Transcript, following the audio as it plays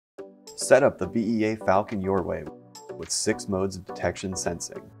Set up the BEA Falcon your way with 6 modes of detection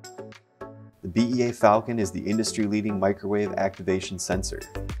sensing. The BEA Falcon is the industry-leading microwave activation sensor.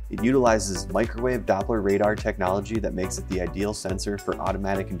 It utilizes microwave Doppler radar technology that makes it the ideal sensor for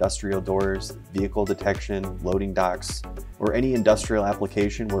automatic industrial doors, vehicle detection, loading docks, or any industrial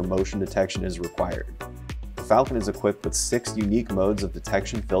application where motion detection is required. The Falcon is equipped with 6 unique modes of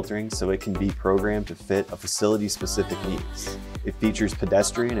detection filtering so it can be programmed to fit a facility-specific needs. It features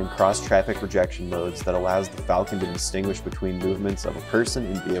pedestrian and cross-traffic rejection modes that allows the Falcon to distinguish between movements of a person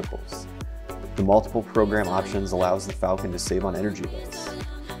and vehicles. The multiple program options allows the Falcon to save on energy bills.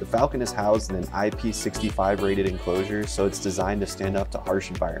 The Falcon is housed in an IP65 rated enclosure, so it's designed to stand up to harsh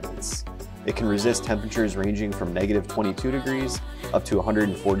environments. It can resist temperatures ranging from -22 degrees up to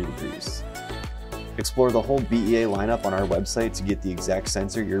 140 degrees. Explore the whole BEA lineup on our website to get the exact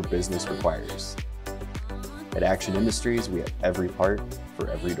sensor your business requires. At Action Industries, we have every part for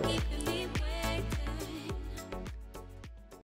every door.